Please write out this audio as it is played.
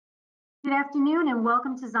Good afternoon and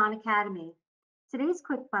welcome to Zon Academy. Today's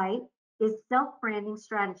quick bite is self-branding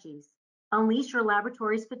strategies. Unleash your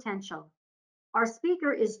laboratory's potential. Our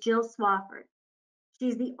speaker is Jill Swafford.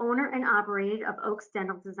 She's the owner and operator of Oaks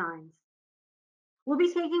Dental Designs. We'll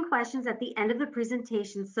be taking questions at the end of the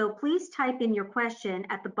presentation, so please type in your question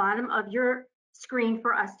at the bottom of your screen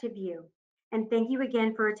for us to view. And thank you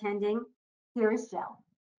again for attending. Here is Jill.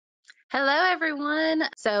 Hello, everyone.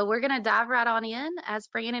 So we're going to dive right on in. As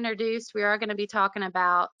Fran introduced, we are going to be talking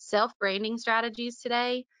about self-branding strategies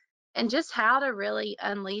today and just how to really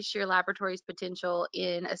unleash your laboratory's potential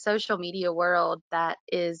in a social media world that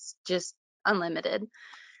is just unlimited.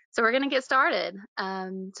 So we're going to get started.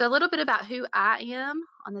 So a little bit about who I am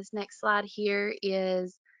on this next slide here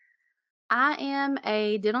is I am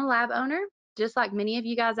a dental lab owner, just like many of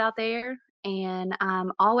you guys out there. And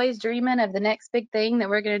I'm always dreaming of the next big thing that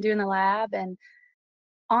we're going to do in the lab. And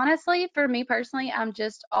honestly, for me personally, I'm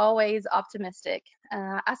just always optimistic.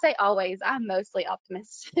 I say always, I'm mostly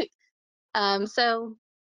optimistic. So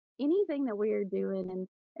anything that we're doing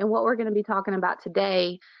and what we're going to be talking about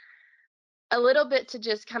today, a little bit to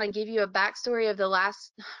just kind of give you a backstory of the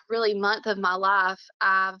last really month of my life,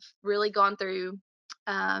 I've really gone through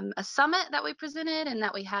a summit that we presented and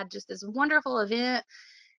that we had just this wonderful event.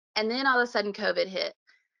 And then all of a sudden COVID hit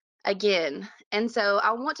again. And so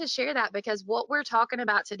I want to share that because what we're talking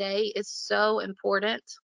about today is so important.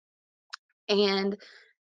 And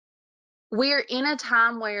we're in a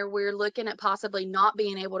time where we're looking at possibly not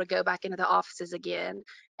being able to go back into the offices again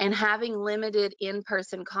and having limited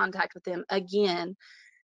in-person contact with them again.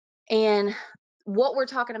 And what we're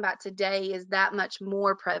talking about today is that much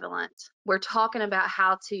more prevalent. We're talking about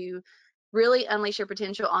how to really unleash your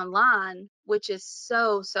potential online, which is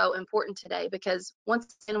so, so important today because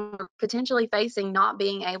once again, we're potentially facing not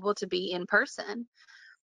being able to be in person.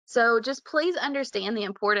 So just please understand the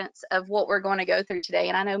importance of what we're going to go through today.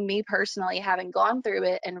 And I know me personally, having gone through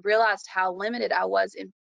it and realized how limited I was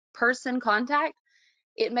in person contact,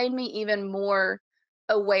 it made me even more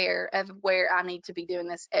aware of where I need to be doing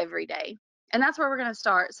this every day. And that's where we're going to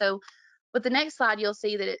start. So with the next slide, you'll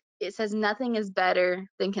see that it says nothing is better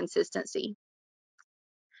than consistency.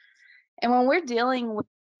 And when we're dealing with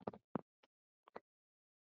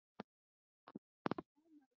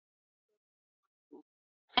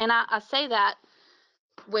and I say that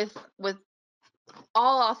with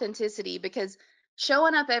all authenticity because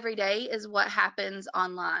showing up every day is what happens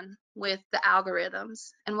online with the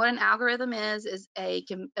algorithms. And what an algorithm is a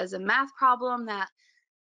math problem that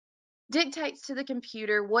dictates to the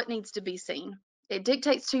computer what needs to be seen. It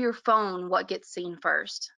dictates to your phone what gets seen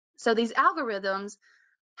first. So these algorithms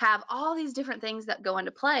have all these different things that go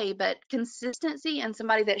into play, but consistency and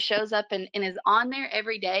somebody that shows up and is on there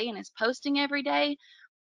every day and is posting every day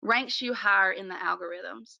ranks you higher in the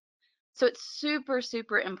algorithms. So it's super,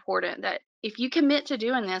 super important that if you commit to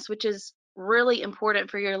doing this, which is really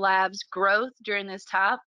important for your lab's growth during this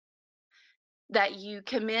time, that you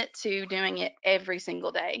commit to doing it every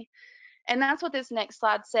single day. And that's what this next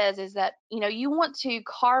slide says is that, you want to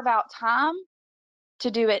carve out time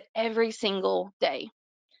to do it every single day.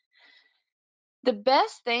 The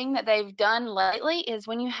best thing that they've done lately is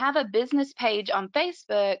when you have a business page on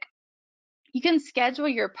Facebook, you can schedule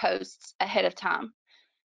your posts ahead of time.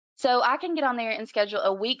 So I can get on there and schedule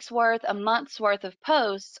a week's worth, a month's worth of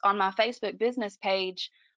posts on my Facebook business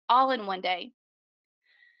page all in one day.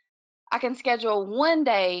 I can schedule one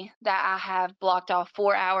day that I have blocked off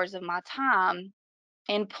 4 hours of my time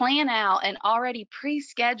and plan out and already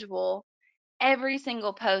pre-schedule every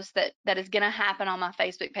single post that is going to happen on my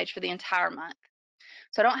Facebook page for the entire month.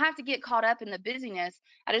 So I don't have to get caught up in the busyness.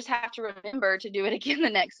 I just have to remember to do it again the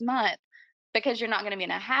next month because you're not going to be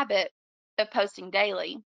in a habit of posting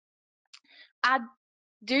daily. I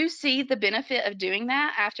do see the benefit of doing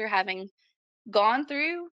that after having gone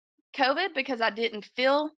through COVID because I didn't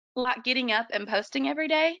feel like getting up and posting every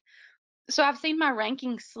day. So I've seen my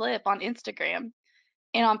rankings slip on Instagram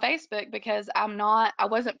and on Facebook because I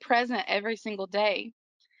wasn't present every single day.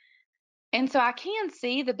 And so I can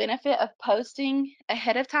see the benefit of posting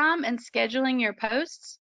ahead of time and scheduling your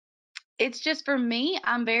posts. It's just for me,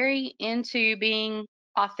 I'm very into being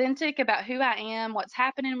authentic about who I am, what's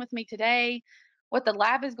happening with me today, what the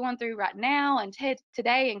lab is going through right now and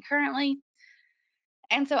today and currently.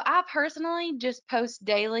 And so I personally just post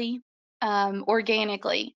daily,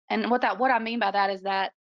 organically. And what I mean by that is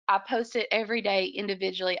that I post it every day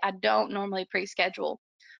individually. I don't normally pre-schedule.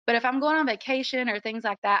 But if I'm going on vacation or things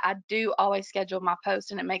like that, I do always schedule my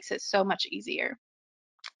post and it makes it so much easier.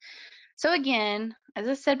 So again, as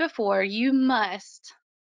I said before, you must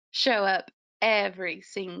show up every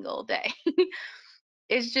single day.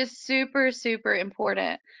 It's just super, super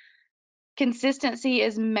important. Consistency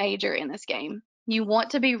is major in this game. You want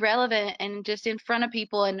to be relevant and just in front of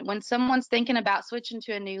people. And when someone's thinking about switching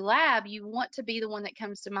to a new lab, you want to be the one that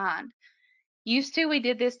comes to mind. Used to, we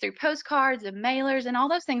did this through postcards and mailers, and all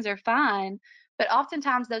those things are fine, but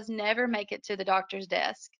oftentimes those never make it to the doctor's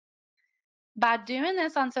desk. By doing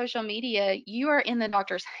this on social media, you are in the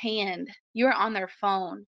doctor's hand. You are on their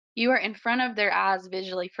phone. You are in front of their eyes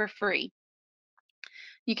visually for free.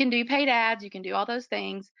 You can do paid ads, you can do all those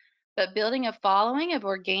things, but building a following of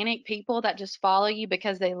organic people that just follow you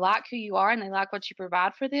because they like who you are and they like what you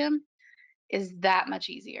provide for them is that much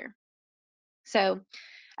easier. So,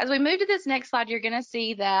 as we move to this next slide, you're going to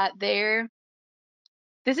see that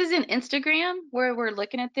this is in Instagram where we're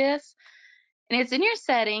looking at this, and it's in your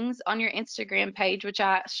settings on your Instagram page, which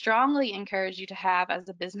I strongly encourage you to have as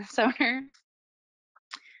a business owner.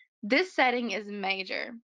 This setting is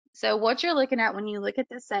major. So what you're looking at when you look at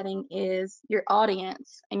this setting is your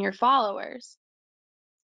audience and your followers.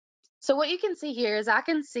 So what you can see here is I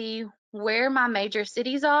can see where my major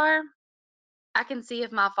cities are. I can see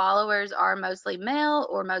if my followers are mostly male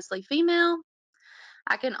or mostly female.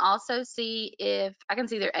 I can also see if I can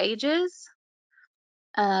see their ages,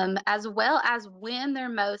 as well as when they're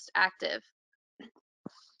most active.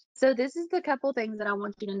 So this is the couple things that I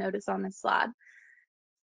want you to notice on this slide.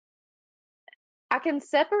 I can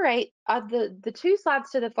separate the two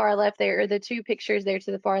slides to the far left there, or the two pictures there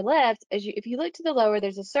to the far left. If you look to the lower,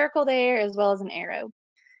 there's a circle there as well as an arrow.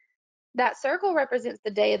 That circle represents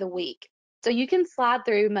the day of the week. So you can slide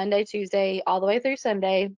through Monday, Tuesday, all the way through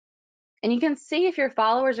Sunday, and you can see if your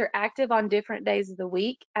followers are active on different days of the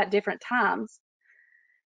week at different times.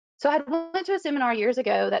 So I went to a seminar years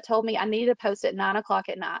ago that told me I needed to post at 9 o'clock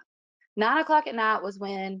at night. 9 o'clock at night was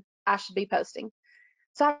when I should be posting.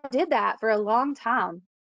 So I did that for a long time.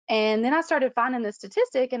 And then I started finding the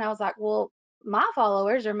statistic and I was like, well, my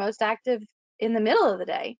followers are most active in the middle of the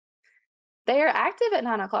day. They are active at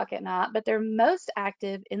 9 o'clock at night, but they're most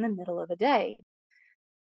active in the middle of the day.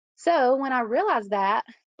 So when I realized that,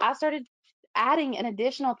 I started adding an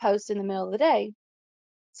additional post in the middle of the day.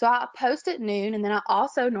 So I post at noon, and then I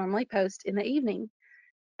also normally post in the evening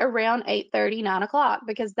around 8:30, 9 o'clock,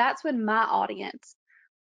 because that's when my audience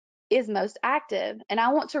is most active and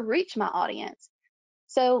I want to reach my audience.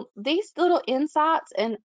 So these little insights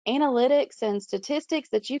and analytics and statistics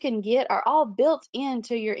that you can get are all built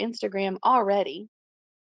into your Instagram already.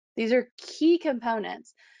 These are key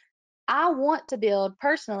components. I want to build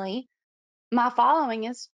personally, my following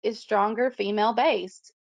is stronger female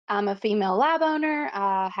based. I'm a female lab owner.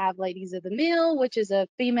 I have Ladies of the Mill, which is a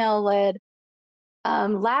female led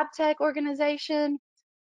lab tech organization.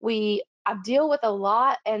 I deal with a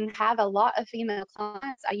lot and have a lot of female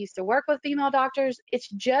clients. I used to work with female doctors. It's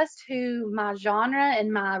just who my genre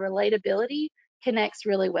and my relatability connects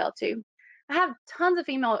really well to. I have tons of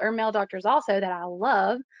female or male doctors also that I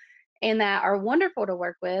love and that are wonderful to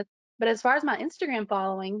work with. But as far as my Instagram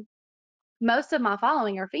following, most of my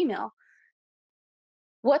following are female.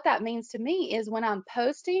 What that means to me is when I'm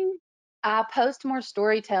posting, I post more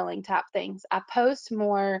storytelling type things. I post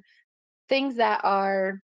more things that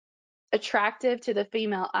are attractive to the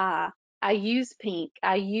female eye. I use pink.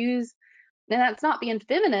 And that's not being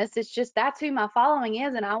feminist. It's just that's who my following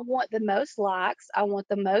is. And I want the most likes. I want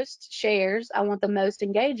the most shares. I want the most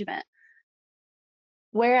engagement.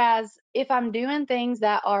 Whereas if I'm doing things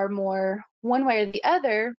that are more one way or the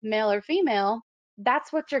other, male or female,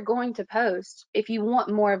 that's what you're going to post. If you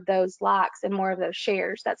want more of those likes and more of those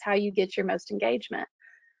shares, that's how you get your most engagement.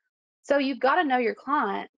 So you've got to know your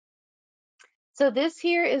client. So this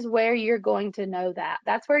here is where you're going to know that.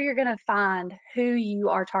 That's where you're going to find who you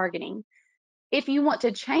are targeting. If you want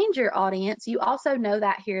to change your audience, you also know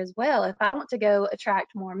that here as well. If I want to go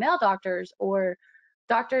attract more male doctors or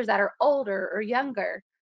doctors that are older or younger,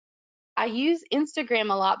 I use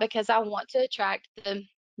Instagram a lot because I want to attract the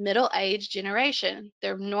middle-aged generation.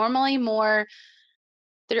 They're normally more,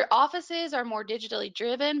 their offices are more digitally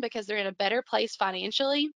driven because they're in a better place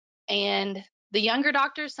financially. And the younger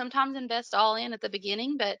doctors sometimes invest all in at the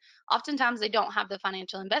beginning, but oftentimes they don't have the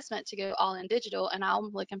financial investment to go all in digital, and I'm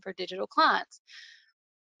looking for digital clients.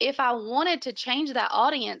 If I wanted to change that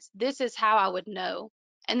audience, this is how I would know.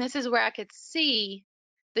 And this is where I could see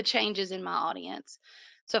the changes in my audience.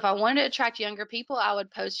 So if I wanted to attract younger people, I would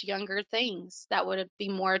post younger things that would be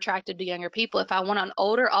more attractive to younger people. If I want an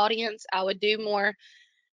older audience, I would do more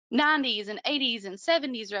 90s and 80s and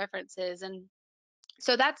 70s references. And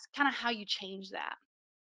so that's kind of how you change that.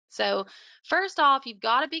 So first off, you've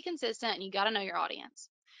got to be consistent and you got to know your audience.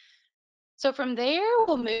 So from there,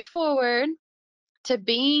 we'll move forward to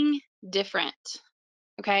being different.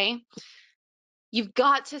 Okay. You've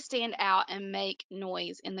got to stand out and make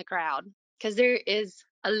noise in the crowd because there is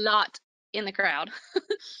a lot in the crowd.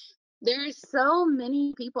 There's so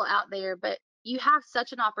many people out there, but you have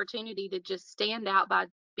such an opportunity to just stand out by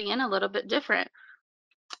being a little bit different.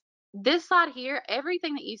 This slide here,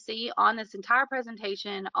 everything that you see on this entire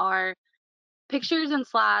presentation are pictures and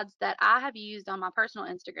slides that I have used on my personal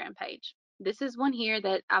Instagram page. This is one here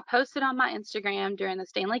that I posted on my Instagram during the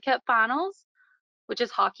Stanley Cup Finals, which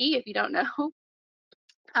is hockey, if you don't know.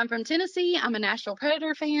 I'm from Tennessee. I'm a Nashville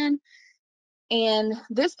Predator fan. And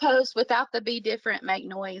this post, without the be different, make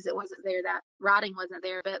noise, it wasn't there. That writing wasn't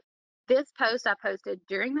there. But this post I posted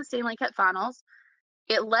during the Stanley Cup Finals.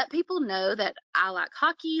 It let people know that I like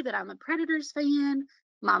hockey, that I'm a Predators fan.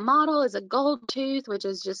 My model is a gold tooth, which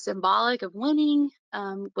is just symbolic of winning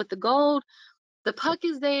with the gold. The puck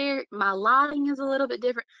is there. My lighting is a little bit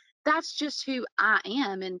different. That's just who I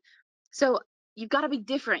am. And so you've got to be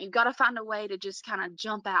different. You've got to find a way to just kind of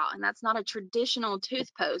jump out. And that's not a traditional tooth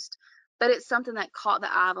post, but it's something that caught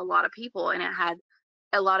the eye of a lot of people and it had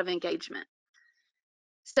a lot of engagement.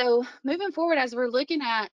 So moving forward, as we're looking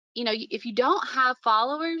at, if you don't have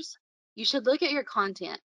followers, you should look at your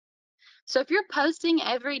content. So if you're posting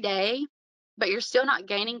every day, but you're still not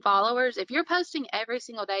gaining followers, if you're posting every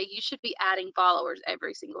single day, you should be adding followers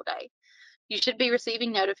every single day. You should be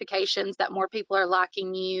receiving notifications that more people are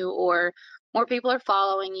liking you, or more people are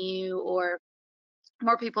following you, or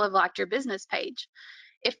more people have liked your business page.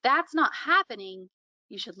 If that's not happening,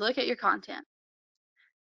 you should look at your content.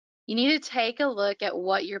 You need to take a look at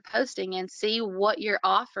what you're posting and see what you're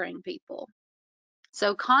offering people.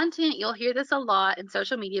 So content, you'll hear this a lot in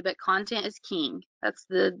social media, but content is king. That's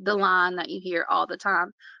the line that you hear all the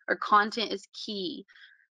time, or content is key.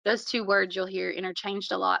 Those two words you'll hear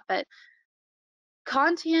interchanged a lot, but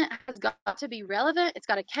content has got to be relevant. It's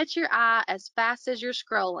got to catch your eye as fast as you're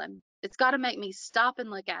scrolling. It's got to make me stop and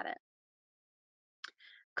look at it.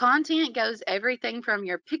 Content goes everything from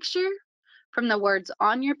your picture, from the words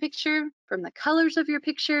on your picture, from the colors of your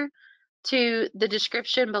picture, to the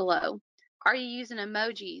description below. Are you using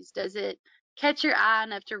emojis? Does it catch your eye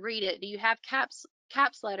enough to read it? Do you have caps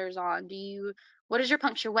letters on? What does your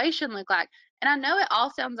punctuation look like? And I know it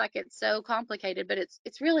all sounds like it's so complicated, but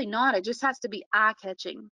it's really not. It just has to be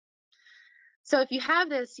eye-catching. So if you have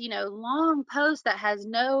this, long post that has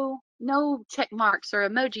no check marks or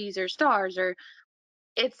emojis or stars, or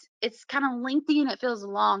it's kind of lengthy and it feels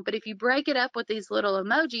long, but if you break it up with these little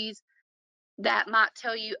emojis, that might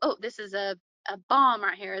tell you, oh, this is a bomb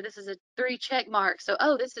right here. This is a 3 check marks. So,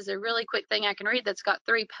 oh, this is a really quick thing I can read that's got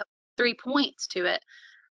three points to it.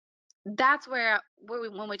 That's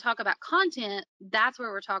when we talk about content, that's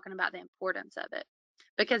where we're talking about the importance of it,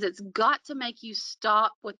 because it's got to make you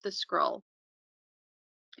stop with the scroll.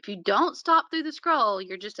 If you don't stop through the scroll,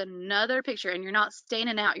 you're just another picture and you're not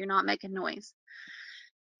standing out. You're not making noise.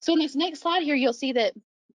 So in this next slide here, you'll see that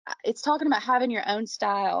it's talking about having your own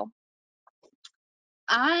style.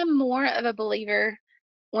 I'm more of a believer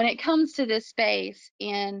when it comes to this space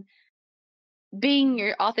in being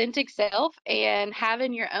your authentic self and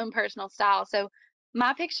having your own personal style. So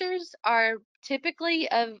my pictures are typically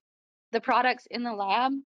of the products in the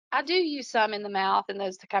lab. I do use some in the mouth and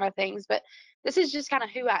those kind of things, but this is just kind of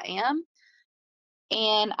who I am.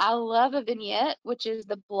 And I love a vignette, which is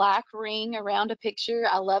the black ring around a picture.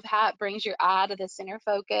 I love how it brings your eye to the center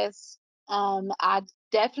focus. I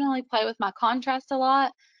definitely play with my contrast a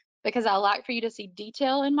lot because I like for you to see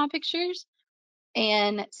detail in my pictures.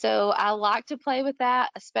 And so I like to play with that,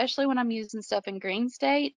 especially when I'm using stuff in green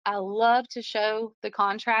state. I love to show the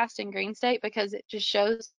contrast in green state because it just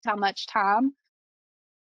shows how much time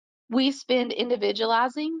we spend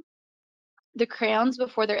individualizing the crowns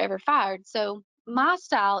before they're ever fired. So my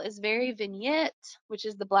style is very vignette, which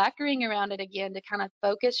is the black ring around it again to kind of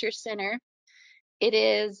focus your center. It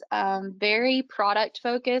is very product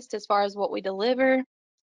focused as far as what we deliver.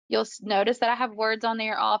 You'll notice that I have words on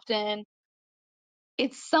there often.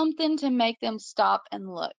 It's something to make them stop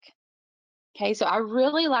and look. Okay, so I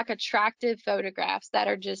really like attractive photographs that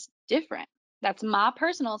are just different. That's my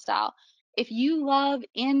personal style. If you love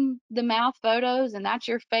in the mouth photos and that's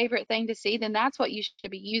your favorite thing to see, then that's what you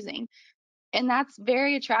should be using. And that's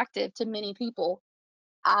very attractive to many people.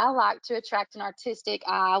 I like to attract an artistic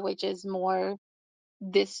eye, which is more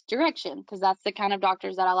this direction, because that's the kind of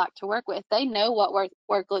doctors that I like to work with. They know what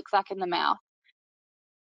work looks like in the mouth.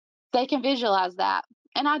 They can visualize that.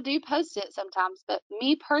 And I do post it sometimes, but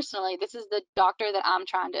me personally, this is the doctor that I'm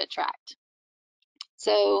trying to attract.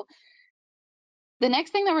 So the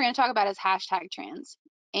next thing that we're going to talk about is hashtag trends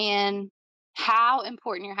and how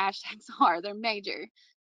important your hashtags are. They're major.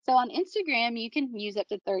 So on Instagram, you can use up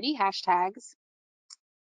to 30 hashtags.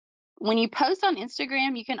 When you post on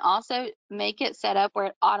Instagram, you can also make it set up where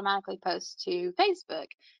it automatically posts to Facebook.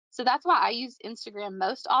 So that's why I use Instagram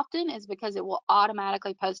most often, is because it will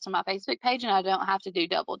automatically post to my Facebook page and I don't have to do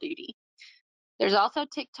double duty. There's also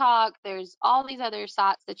TikTok. There's all these other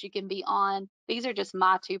sites that you can be on. These are just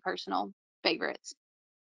my two personal favorites.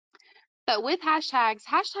 But with hashtags,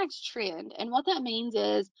 hashtags trend. And what that means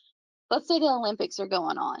is, let's say the Olympics are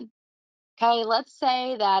going on. Okay, let's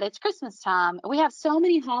say that it's Christmas time. We have so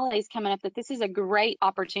many holidays coming up that this is a great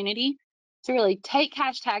opportunity to really take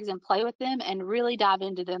hashtags and play with them and really dive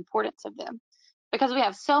into the importance of them, because we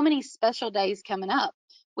have so many special days coming up.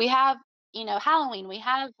 We have, Halloween, we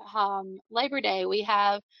have Labor Day, we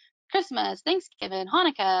have Christmas, Thanksgiving,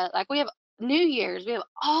 Hanukkah, like we have New Year's, we have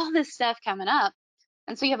all this stuff coming up.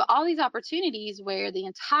 And so you have all these opportunities where the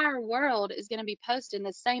entire world is going to be posting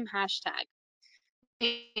the same hashtag,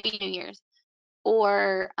 New Year's,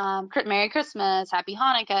 or Merry Christmas, Happy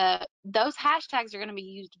Hanukkah. Those hashtags are going to be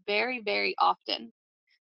used very, very often.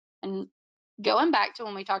 And going back to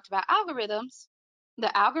when we talked about algorithms,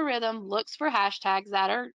 the algorithm looks for hashtags that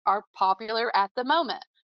are popular at the moment.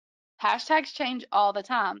 Hashtags change all the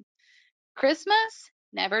time. Christmas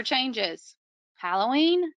never changes.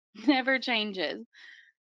 Halloween never changes.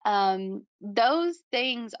 Those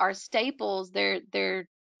things are staples. They're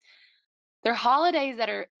holidays that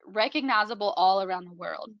are recognizable all around the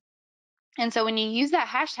world. And so when you use that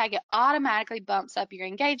hashtag, it automatically bumps up your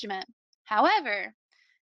engagement. However,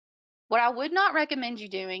 what I would not recommend you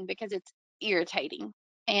doing, because it's irritating,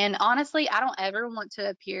 and honestly, I don't ever want to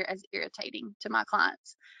appear as irritating to my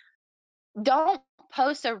clients. Don't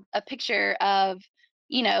post a picture of,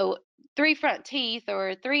 3 front teeth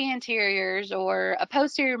or 3 anteriors or a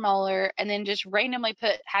posterior molar and then just randomly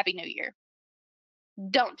put Happy New Year.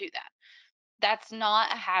 Don't do that. That's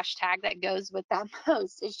not a hashtag that goes with that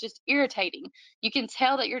post. It's just irritating. You can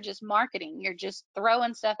tell that you're just marketing. You're just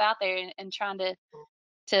throwing stuff out there and trying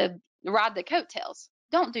to ride the coattails.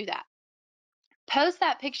 Don't do that. Post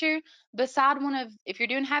that picture beside if you're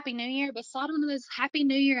doing Happy New Year, beside one of those Happy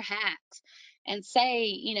New Year hats, and say,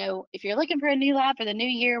 if you're looking for a new lab for the new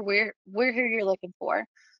year, we're who you're looking for.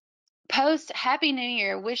 Post Happy New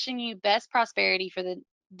Year, wishing you best prosperity for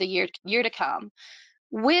the year to come,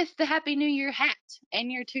 with the Happy New Year hat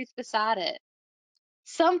and your tooth beside it.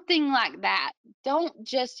 Something like that. Don't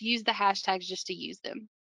just use the hashtags just to use them.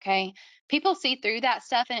 Okay. People see through that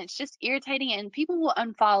stuff and it's just irritating, and people will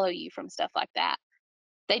unfollow you from stuff like that.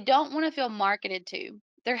 They don't want to feel marketed to.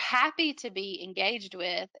 They're happy to be engaged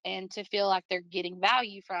with and to feel like they're getting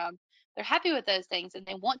value from. They're happy with those things and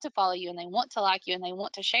they want to follow you and they want to like you and they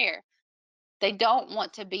want to share. They don't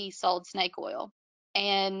want to be sold snake oil.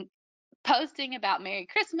 And posting about Merry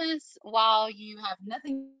Christmas while you have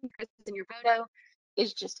nothing Christmas in your photo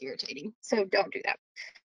is just irritating. So don't do that.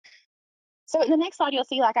 So in the next slide, you'll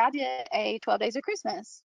see, like, I did a 12 days of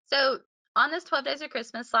Christmas. So on this 12 days of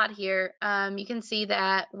Christmas slide here, you can see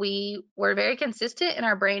that we were very consistent in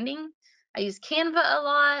our branding. I use Canva a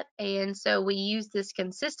lot, and so we use this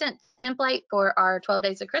consistent template for our 12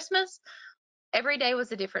 days of Christmas. Every day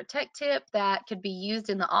was a different tech tip that could be used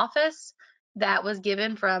in the office that was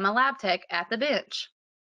given from a lab tech at the bench.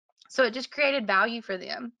 So it just created value for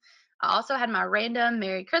them. I also had my random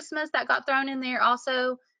Merry Christmas that got thrown in there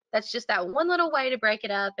also. That's just that one little way to break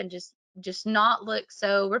it up and just not look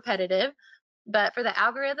so repetitive. But for the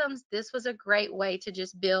algorithms, this was a great way to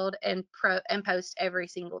just build and post every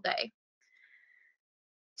single day.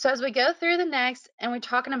 So as we go through the next, and we're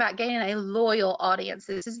talking about gaining a loyal audience,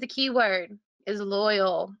 this is the key word, is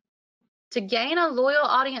loyal. To gain a loyal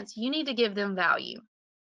audience, you need to give them value.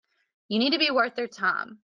 You need to be worth their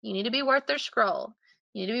time. You need to be worth their scroll.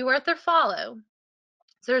 You need to be worth their follow.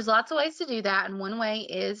 So there's lots of ways to do that, and one way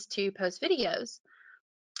is to post videos.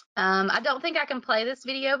 I don't think I can play this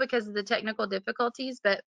video because of the technical difficulties,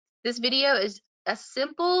 but this video is a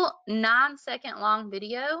simple 9-second long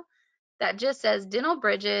video that just says dental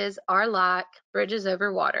bridges are like bridges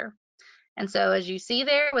over water. And so as you see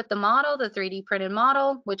there with the model, the 3D printed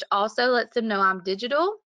model, which also lets them know I'm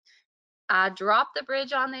digital, I drop the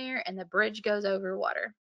bridge on there and the bridge goes over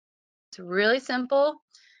water. It's really simple,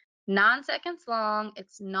 9 seconds long.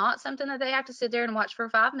 It's not something that they have to sit there and watch for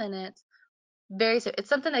 5 minutes. It's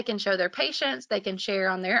something they can show their patients, they can share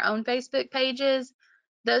on their own Facebook pages,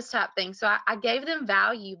 those type things. So I gave them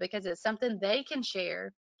value because it's something they can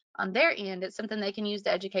share on their end. It's something they can use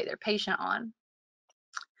to educate their patient on.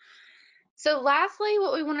 So lastly,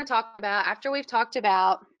 what we want to talk about after we've talked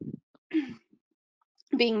about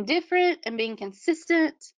being different and being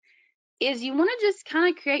consistent is you want to just kind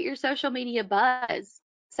of create your social media buzz.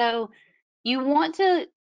 So you want to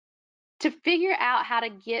figure out how to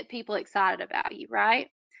get people excited about you, right?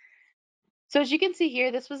 So as you can see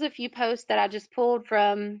here, this was a few posts that I just pulled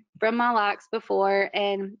from my likes before,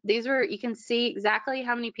 and these were, you can see exactly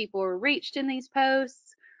how many people were reached in these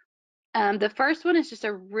posts. The first one is just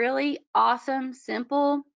a really awesome,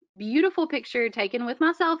 simple, beautiful picture taken with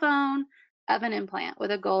my cell phone of an implant with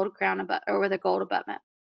a gold crown or with a gold abutment.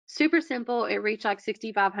 Super simple. It reached like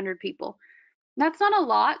 6,500 people. That's not a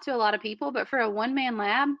lot to a lot of people, but for a one-man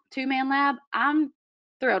lab, two-man lab, I'm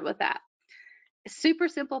thrilled with that. Super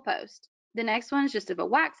simple post. The next one is just of a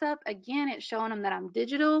wax up. Again, it's showing them that I'm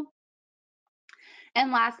digital.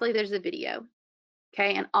 And lastly, there's a video.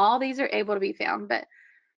 Okay, and all these are able to be found. But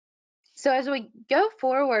so as we go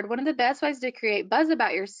forward, one of the best ways to create buzz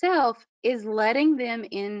about yourself is letting them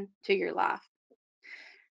into your life.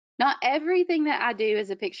 Not everything that I do is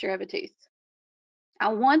a picture of a tooth. I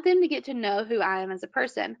want them to get to know who I am as a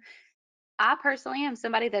person. I personally am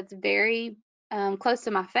somebody that's very close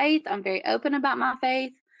to my faith. I'm very open about my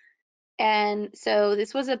faith. And so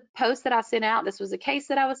this was a post that I sent out. This was a case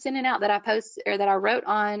that I was sending out that I wrote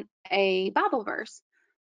on a Bible verse.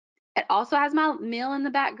 It also has my meal in the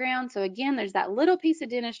background. So again, there's that little piece of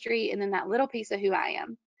dentistry and then that little piece of who I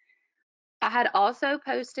am. I had also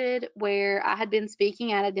posted where I had been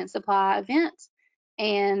speaking at a Dent Supply event,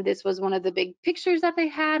 and this was one of the big pictures that they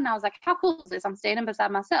had. And I was like, how cool is this? I'm standing beside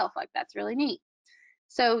myself. Like, that's really neat.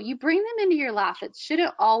 So you bring them into your life. It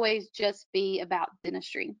shouldn't always just be about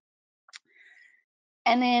dentistry.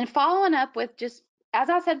 And then following up with, just as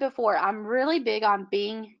I said before, I'm really big on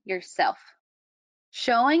being yourself,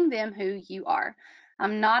 showing them who you are.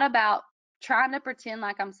 I'm not about trying to pretend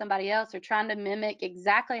like I'm somebody else or trying to mimic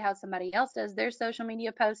exactly how somebody else does their social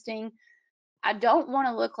media posting. I don't want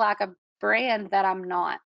to look like a brand that I'm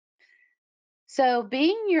not. So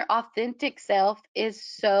being your authentic self is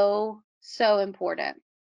so, so important.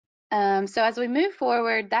 So as we move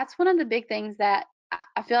forward, that's one of the big things that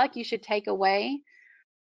I feel like you should take away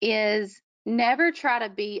is never try to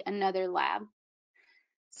be another lab.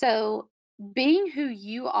 So being who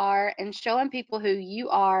you are and showing people who you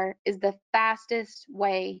are is the fastest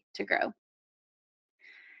way to grow.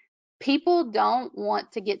 People don't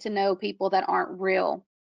want to get to know people that aren't real.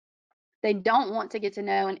 They don't want to get to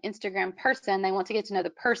know an Instagram person. They want to get to know the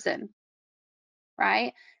person,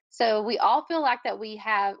 right? So we all feel like that we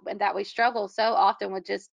struggle so often with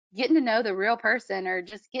just getting to know the real person or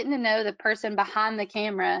just getting to know the person behind the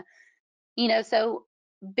camera. So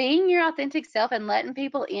being your authentic self and letting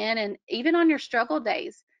people in, and even on your struggle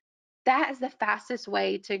days, that is the fastest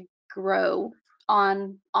way to grow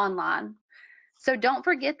online. So don't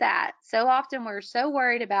forget that. So often we're so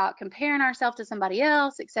worried about comparing ourselves to somebody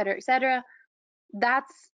else, et cetera, et cetera.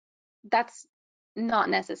 That's not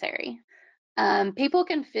necessary. People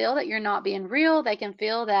can feel that you're not being real. They can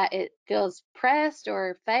feel that it feels pressed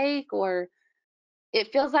or fake, or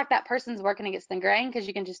it feels like that person's working against the grain because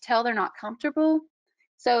you can just tell they're not comfortable.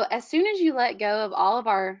 So as soon as you let go of all of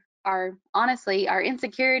our honestly, our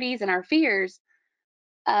insecurities and our fears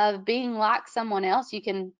of being like someone else, you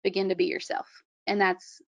can begin to be yourself. And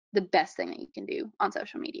that's the best thing that you can do on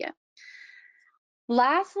social media.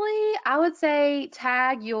 Lastly, I would say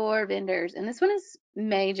tag your vendors. And this one is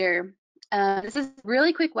major. This is a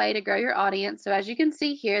really quick way to grow your audience. So as you can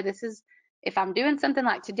see here, this is, if I'm doing something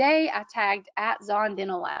like today, I tagged at Zahn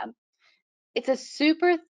Dental Lab. It's a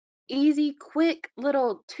super easy, quick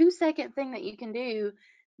little 2-second thing that you can do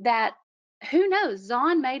that, who knows,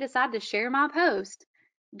 Zahn may decide to share my post.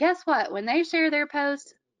 Guess what? When they share their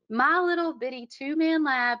post, my little bitty 2-man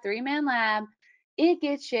lab, 3-man lab, it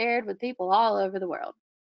gets shared with people all over the world.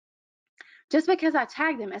 Just because I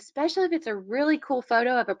tag them, especially if it's a really cool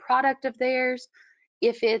photo of a product of theirs,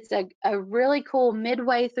 if it's a really cool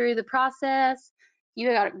midway through the process,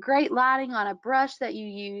 you got great lighting on a brush that you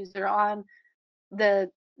use, or on the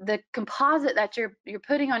composite that you're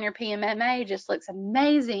putting on your PMMA just looks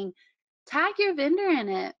amazing. Tag your vendor in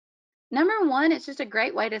it. Number one, it's just a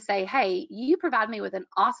great way to say, hey, you provide me with an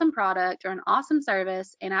awesome product or an awesome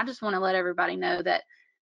service, and I just want to let everybody know that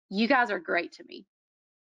you guys are great to me.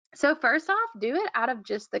 So first off, do it out of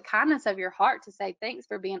just the kindness of your heart to say thanks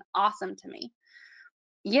for being awesome to me.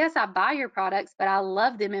 Yes, I buy your products, but I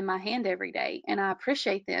love them in my hand every day, and I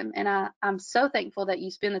appreciate them, and I'm so thankful that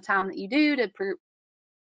you spend the time that you do to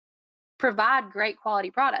provide great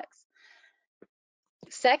quality products.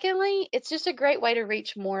 Secondly, it's just a great way to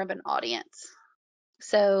reach more of an audience.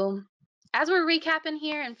 So as we're recapping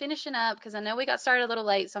here and finishing up, because I know we got started a little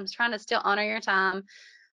late, so I'm trying to still honor your time,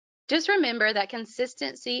 just remember that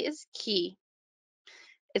consistency is key.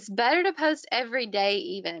 It's better to post every day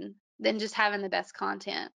even than just having the best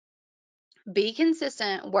content. Be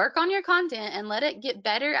consistent, work on your content, and let it get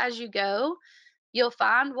better as you go. You'll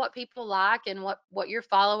find what people like and what your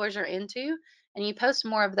followers are into, and you post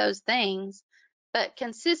more of those things. But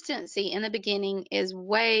consistency in the beginning is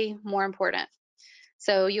way more important.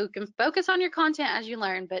 So you can focus on your content as you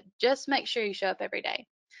learn, but just make sure you show up every day.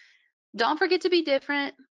 Don't forget to be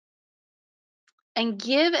different and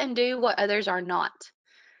give and do what others are not.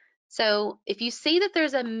 So if you see that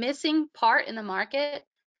there's a missing part in the market,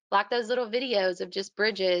 like those little videos of just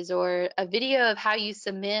bridges, or a video of how you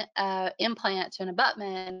submit an implant to an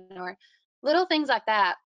abutment, or little things like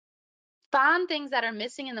that, find things that are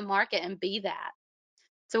missing in the market and be that.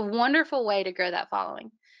 It's a wonderful way to grow that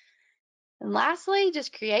following. And lastly,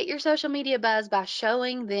 just create your social media buzz by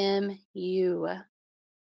showing them you.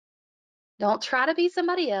 Don't try to be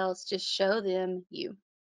somebody else, just show them you.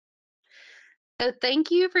 So thank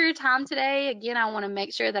you for your time today. Again, I want to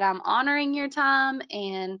make sure that I'm honoring your time,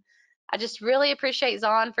 and I just really appreciate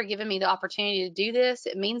Zahn for giving me the opportunity to do this.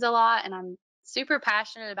 It means a lot, and I'm super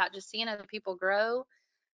passionate about just seeing other people grow.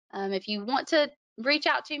 If you want to reach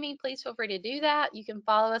out to me, please feel free to do that. You can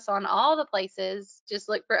follow us on all the places. Just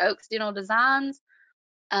look for Oaks Dental Designs,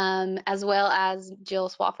 as well as Jill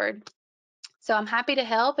Swafford. So I'm happy to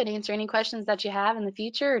help and answer any questions that you have in the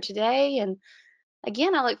future or today. And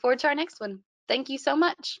again, I look forward to our next one. Thank you so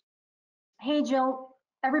much. Hey, Jill,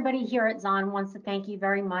 everybody here at Zahn wants to thank you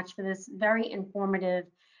very much for this very informative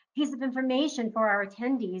piece of information for our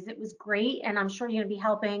attendees. It was great, and I'm sure you're going to be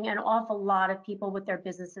helping an awful lot of people with their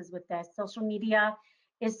businesses with this. Social media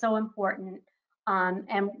is so important,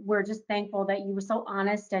 and we're just thankful that you were so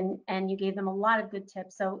honest and you gave them a lot of good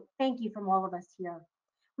tips. So thank you from all of us here.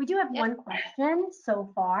 We do have Yes. one question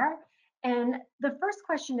so far, and the first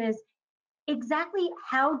question is, exactly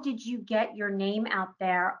how did you get your name out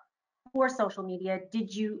there for social media?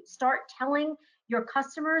 Did you start telling your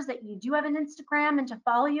customers that you do have an Instagram and to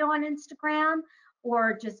follow you on Instagram,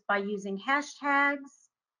 or just by using hashtags?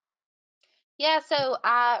 Yeah, so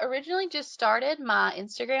I originally just started my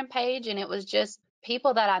Instagram page, and it was just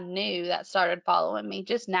people that I knew that started following me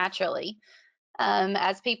just naturally.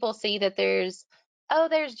 As people see that there's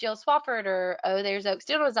Jill Swafford, or there's Oak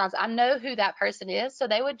Dental Designs, I know who that person is. So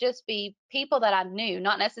they would just be people that I knew,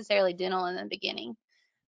 not necessarily dental in the beginning.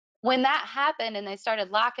 When that happened and they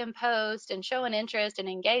started liking posts and showing interest and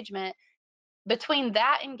engagement, between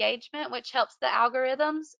that engagement, which helps the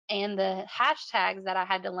algorithms, and the hashtags that I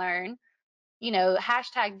had to learn,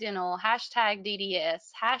 hashtag dental, hashtag DDS,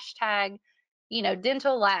 hashtag,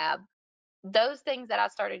 dental lab, those things that I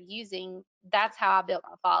started using, that's how I built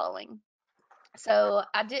my following. So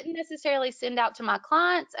I didn't necessarily send out to my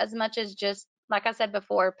clients as much as just, like I said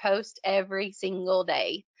before, post every single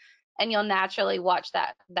day, and you'll naturally watch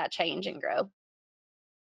that change and grow.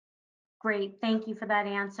 Great, thank you for that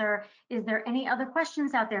answer. Is there any other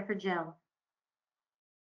questions out there for Jill?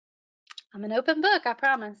 I'm an open book, I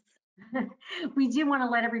promise. We do want to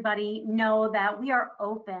let everybody know that we are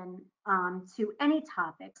open to any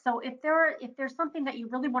topic. So if there's something that you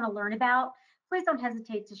really want to learn about, please don't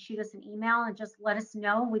hesitate to shoot us an email and just let us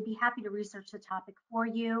know. We'd be happy to research the topic for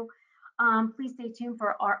you. Please stay tuned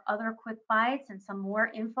for our other quick bites and some more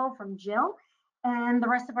info from Jill and the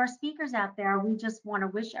rest of our speakers out there. We just want to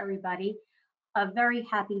wish everybody a very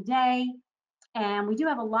happy day. And we do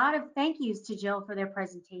have a lot of thank yous to Jill for their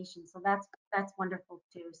presentation. So that's wonderful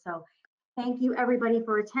too. So thank you everybody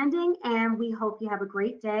for attending, and we hope you have a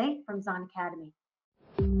great day from Zahn Academy.